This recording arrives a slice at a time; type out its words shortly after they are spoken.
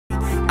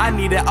I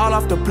need it all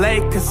off the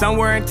plate, cause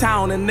somewhere in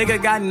town a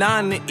nigga got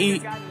nothing to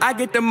eat. I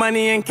get the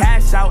money and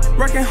cash out,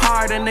 working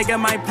hard, a nigga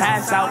might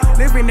pass out.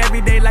 Living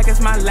every day like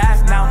it's my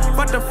last now.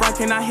 Fuck the front,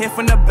 can I hit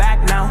from the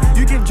back now?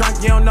 You get drunk,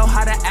 you don't know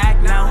how to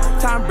act now.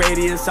 Tom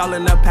Brady is all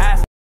in the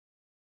past.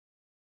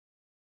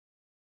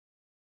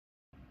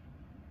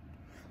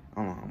 I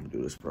don't know how I'm gonna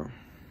do this, bro.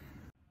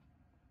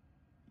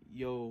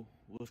 Yo,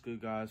 what's good,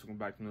 guys? Welcome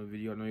back to another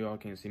video. I know y'all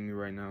can't see me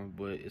right now,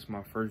 but it's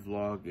my first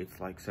vlog. It's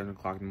like 7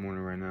 o'clock in the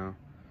morning right now.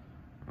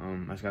 I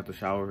just got the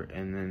shower,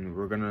 and then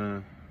we're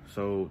gonna,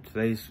 so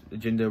today's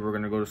agenda, we're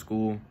gonna go to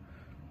school,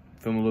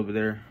 film a little bit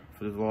there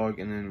for the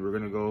vlog, and then we're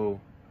gonna go,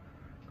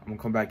 I'm gonna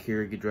come back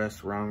here, get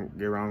dressed, get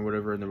around,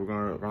 whatever, and then we're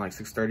gonna, around like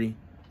 6:30,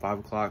 5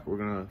 o'clock, we're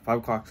gonna, 5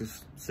 o'clock to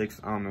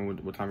 6, I don't know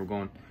what time we're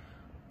going.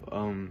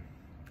 I'm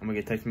gonna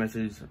get a text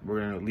message, we're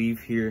gonna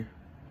leave here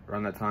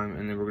around that time,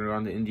 and then we're gonna go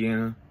down to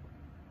Indiana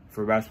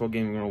for a basketball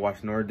game. We're gonna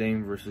watch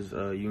Norte versus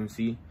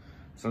UNC.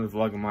 It's another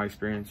vlog of my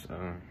experience.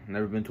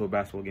 Never been to a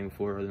basketball game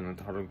before, other than I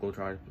thought I'd go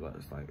try it, but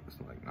it's like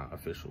not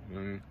official, you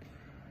know what I mean?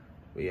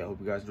 But yeah, I hope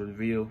you guys enjoyed the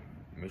video.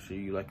 Make sure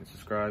you like and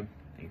subscribe.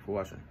 Thank you for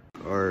watching.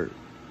 Alright,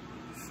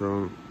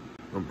 so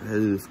I'm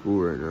headed to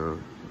school right now.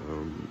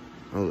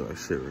 I look like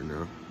shit right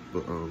now,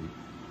 but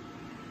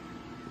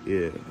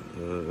yeah,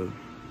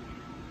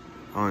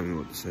 I don't even know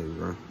what to say,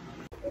 bro.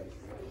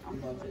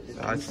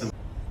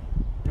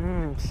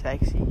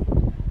 Sexy.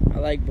 I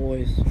like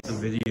boys. The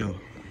video.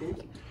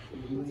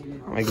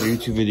 I make a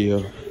YouTube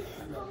video.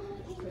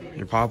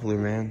 You're popular,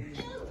 man.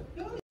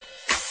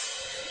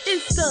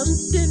 It's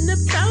something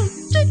about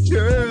the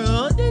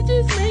girl that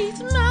just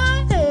makes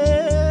my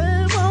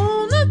head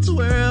wanna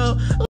twirl.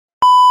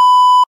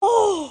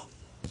 Oh,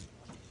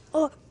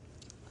 are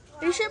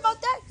you sure about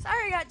that?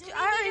 I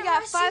already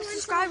got 5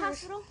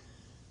 subscribers.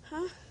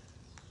 Huh?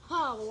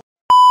 Oh.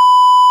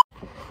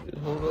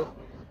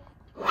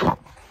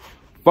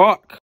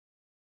 Fuck!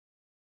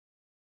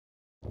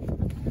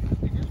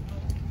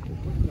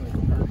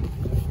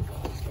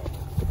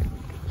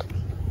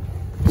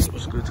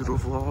 Let's go to the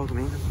vlog,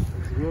 man.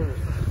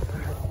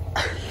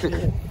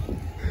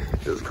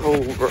 It's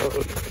cold, bro.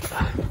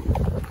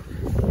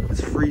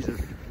 It's freezing.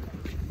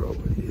 Bro,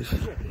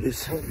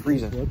 it's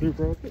freezing.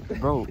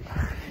 Bro,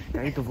 I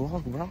hate the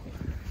vlog, bro.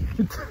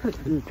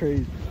 You're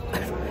crazy.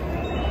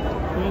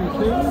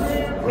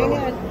 Bro,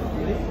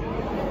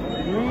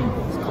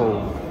 it's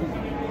cold.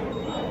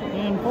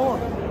 And 4.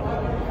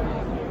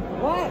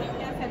 What?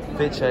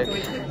 Fit check, you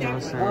know what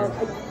I'm saying?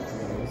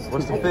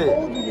 What's the fit?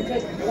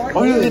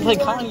 Oh, yeah, they play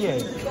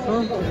Kanye.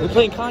 Huh? They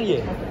play Kanye.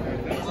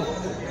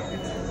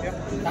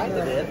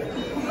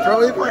 Bro,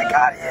 they play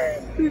Kanye.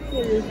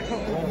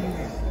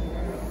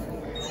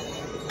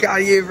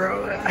 Kanye, bro.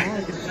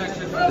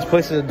 This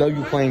place is a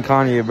W playing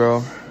Kanye,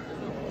 bro.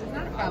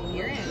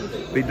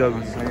 Big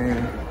W,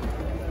 man.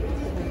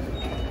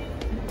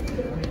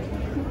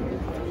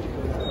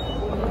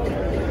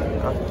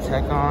 Got the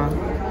tech on.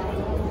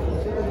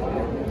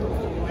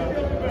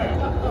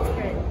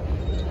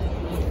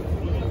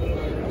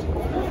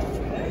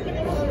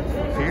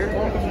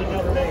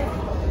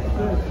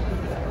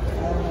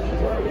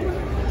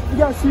 You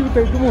gotta see what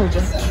they're doing,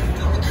 bro.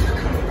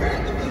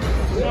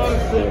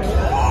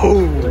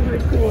 Oh. Look at the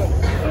court.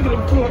 Look at the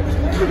court.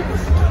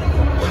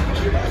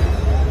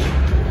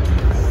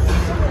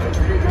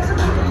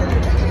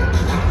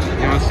 You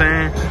know what I'm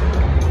saying?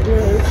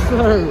 Yes,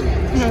 sir.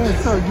 Yes,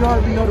 sir. You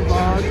already know the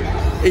vibes.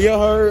 You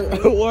heard?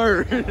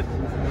 Word.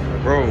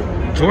 Bro,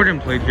 Jordan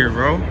played here,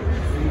 bro.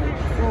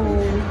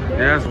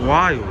 Yeah, that's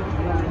wild.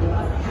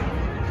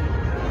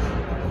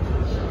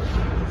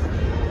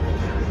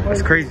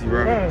 That's crazy,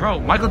 bro. Bro,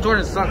 Michael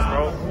Jordan sucks,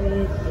 bro.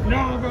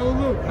 No, bro,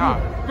 look. Nah.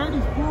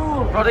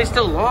 Bro, they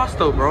still lost,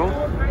 though, bro.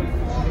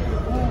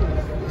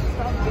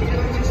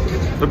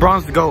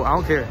 LeBron's the GOAT. I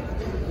don't care.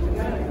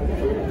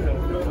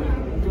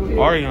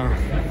 Ariana.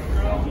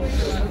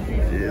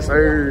 Yes,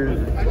 sir.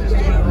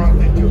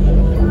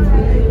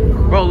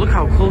 Bro, look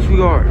how close we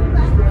are.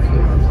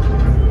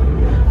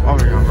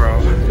 Ariana,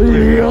 bro.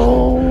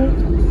 Yo.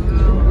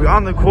 We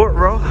on the court,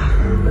 bro.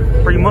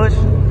 Pretty much.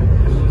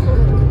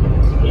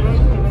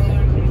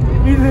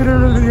 He's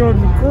literally on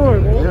the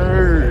court, bro.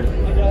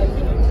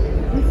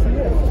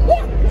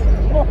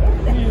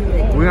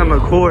 We on the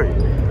court.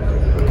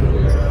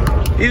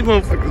 These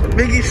motherfuckers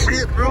big as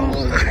shit, bro.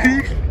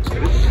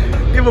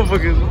 These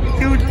motherfuckers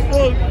huge as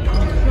fuck.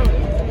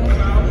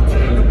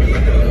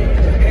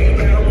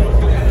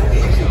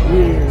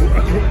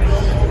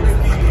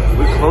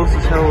 We close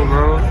as hell,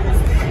 bro.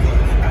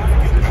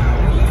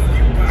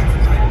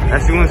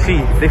 That's UNC.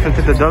 They finna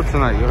take the dub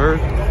tonight, you heard?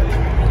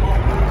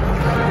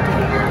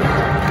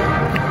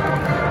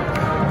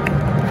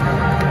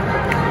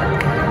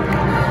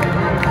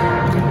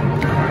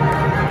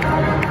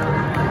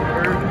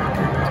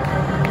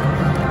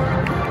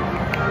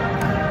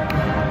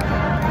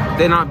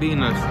 They're not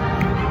beating us.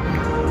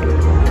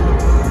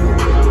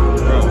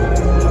 Bro.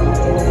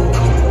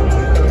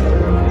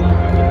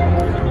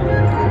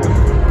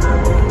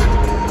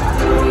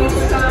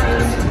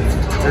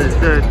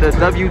 The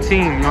W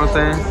team, you know what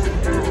I'm saying?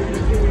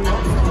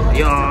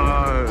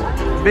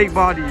 Yo, big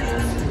bodies,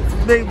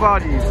 big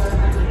bodies.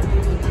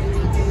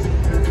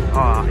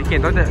 Oh, you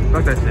can't dunk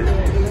that shit.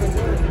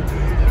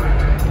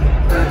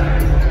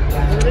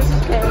 This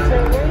is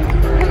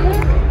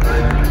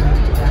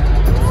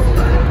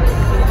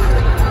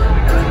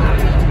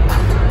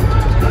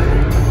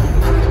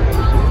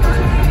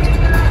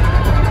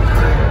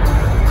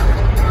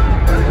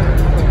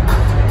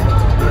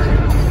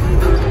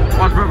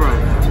Watch, bro.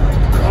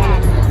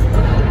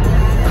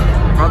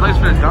 Bro, let's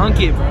finna dunk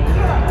it, bro.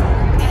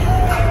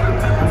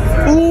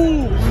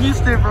 Ooh,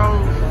 missed it, bro.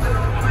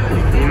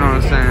 You know what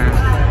I'm saying?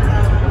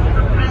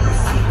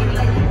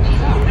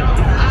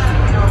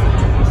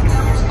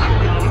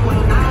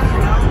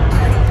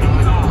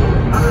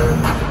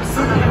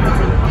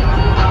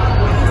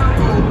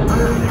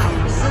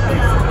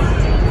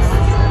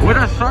 Where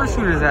that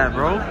sharpshooters at,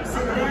 bro?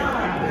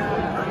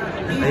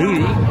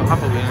 He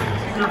pop again.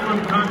 From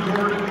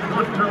Concord,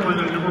 North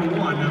Carolina, number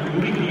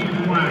 1, Leaky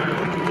Black.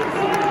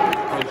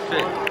 Oh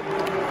shit.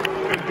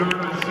 At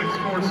guard,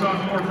 6'4"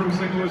 sophomore from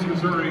St. Louis,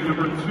 Missouri,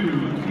 number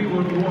 2,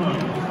 Caleb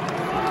Love.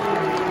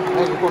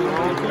 At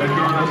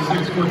guard,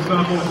 6'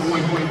 sophomore from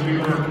White Point, New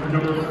York,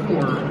 number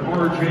 4,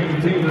 R.J.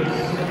 Davis.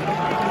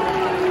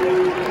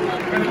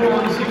 At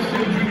forward, 6'2"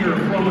 junior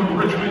from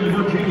Richmond,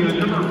 Virginia,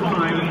 number 5,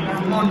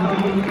 Armando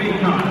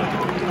Baycott.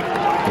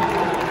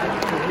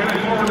 And at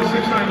forward,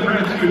 6'9"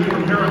 grad student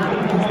from Harris,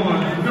 Oklahoma,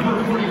 number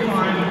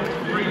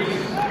 45, Grace.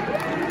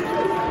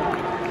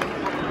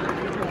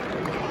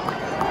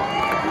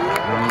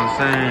 You know what I'm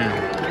saying?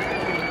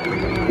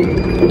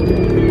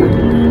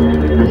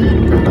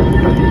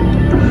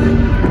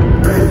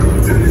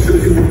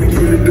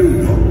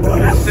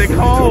 That's sick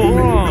cold,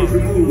 huh?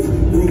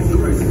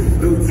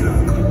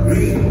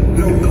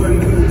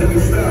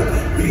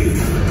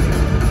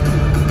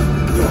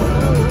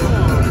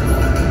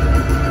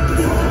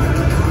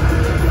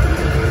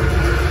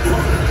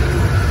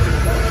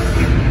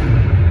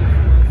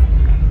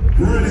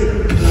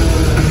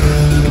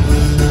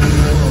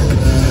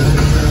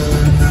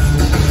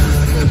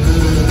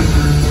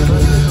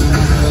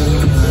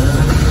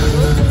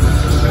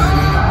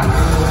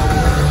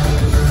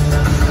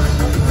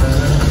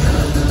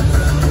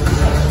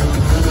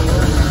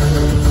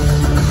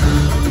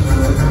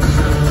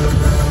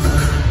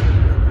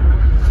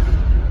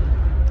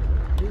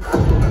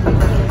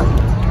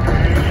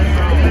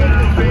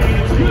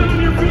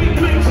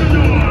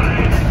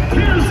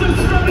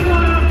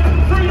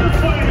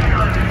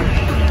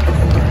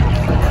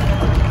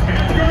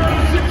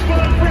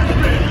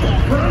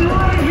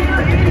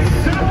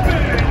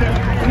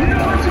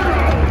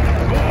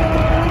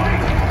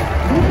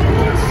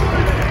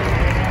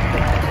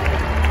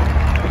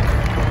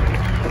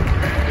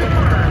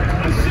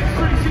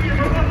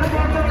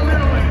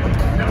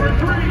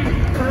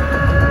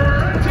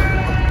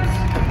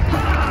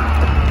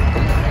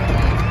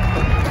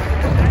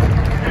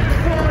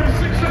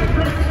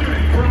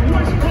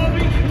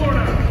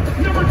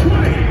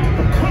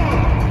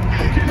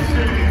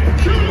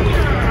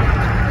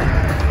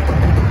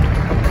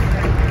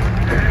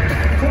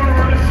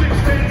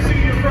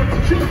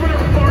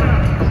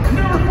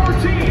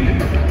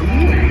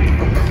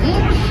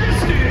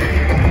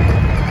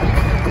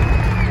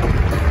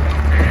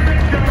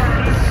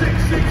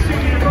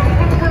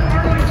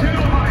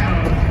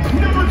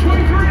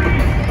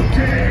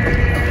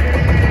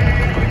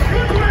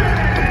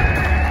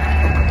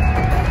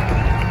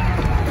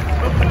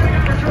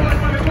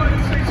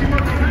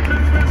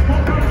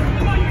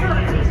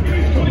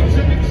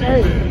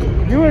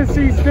 UNC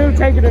still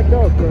taking a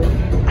dub, bro.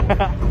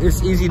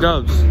 It's easy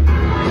dubs.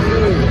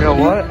 You know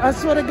what? I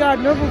swear to God,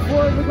 number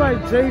 4 look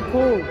like J.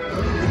 Cole.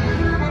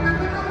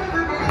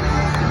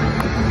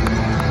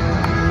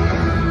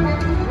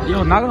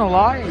 Yo, not gonna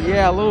lie,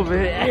 yeah, a little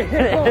bit.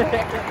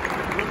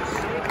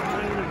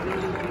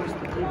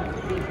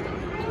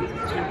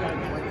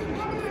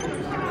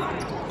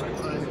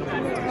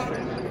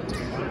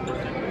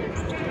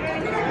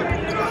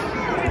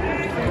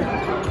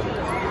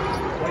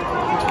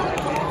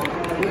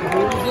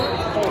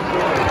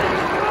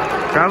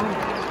 Travel?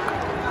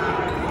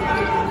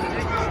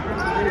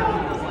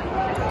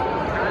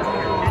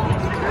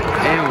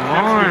 And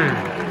one.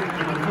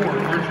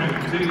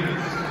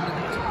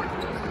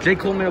 J.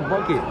 Cole made a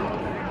bucket.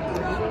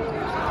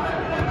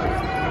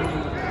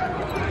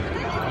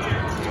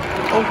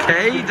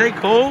 Okay, J.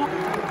 Cole.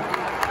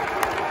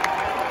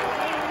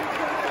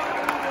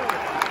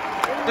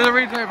 Do the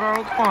replay,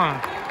 bro. Come on.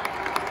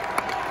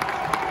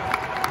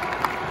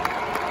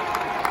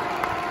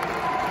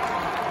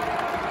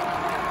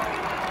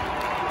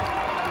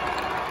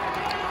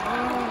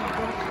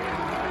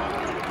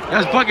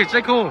 That's bucket,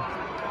 J. Cole.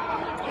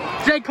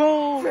 J.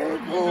 Cole. J.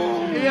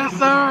 Cole. Yes,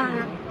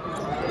 sir.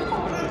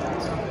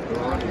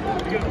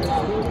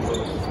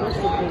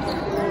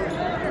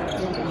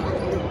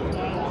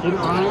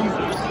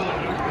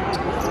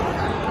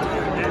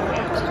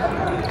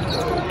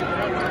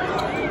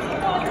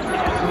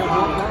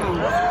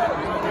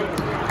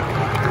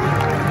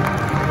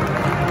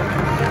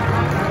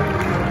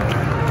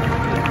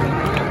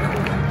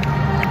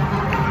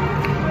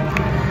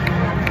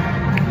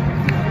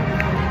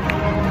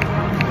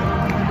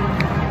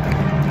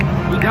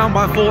 down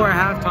by 4 at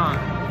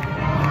halftime.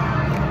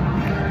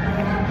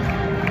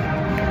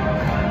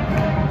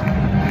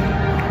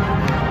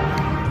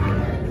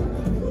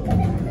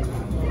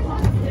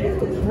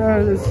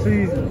 This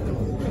season.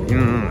 You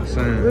know what I'm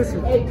saying?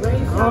 Listen, I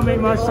don't make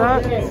my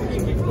shot,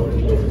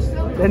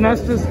 and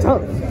that's just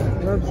tough. You know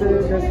what I'm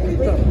saying? That's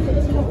just tough.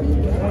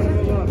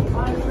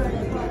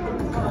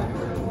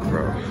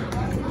 Bro.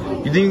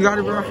 You think you got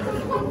it, bro?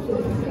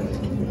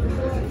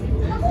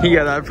 He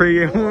got that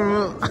pregame warm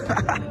up.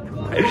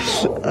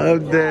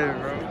 I'm dead,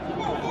 bro.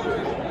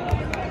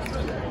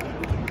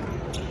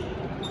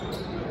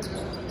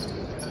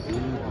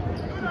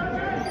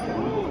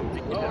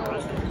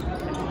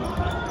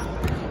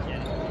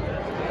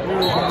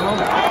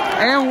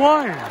 And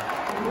one.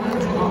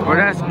 Bro,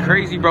 that's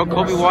crazy, bro.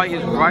 Kobe White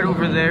is right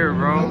over there,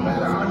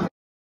 bro.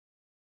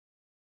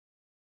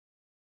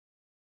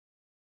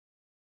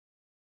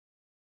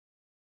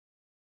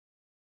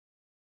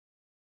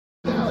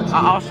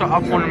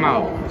 I'll point him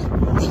out.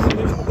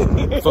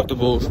 Fuck the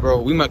Bulls,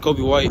 bro. We met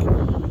Kobe White.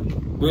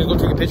 We was gonna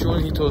take a picture with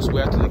him. He told us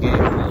way after the game,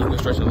 and then he went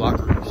straight to the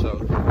locker room. So,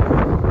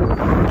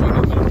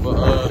 but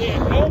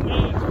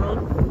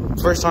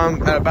first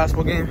time at a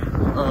basketball game.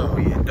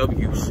 Yeah,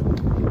 W's.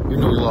 You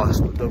know we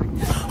lost, but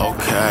W's.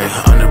 Okay,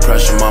 under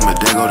pressure, mama,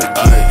 there go the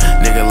kid.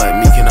 Nigga like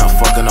me cannot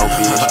fuck no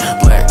bitch.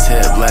 Black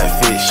tab, black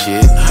fit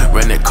shit.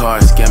 Rented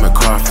cars, scamming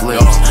car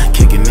flips.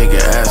 Kicking nigga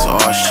ass,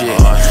 all shit.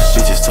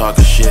 Bitches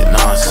talking shit,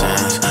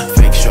 nonsense.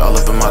 Fake shit all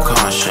up in my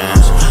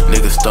conscience.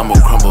 Niggas stumble,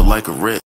 crumble like a rip.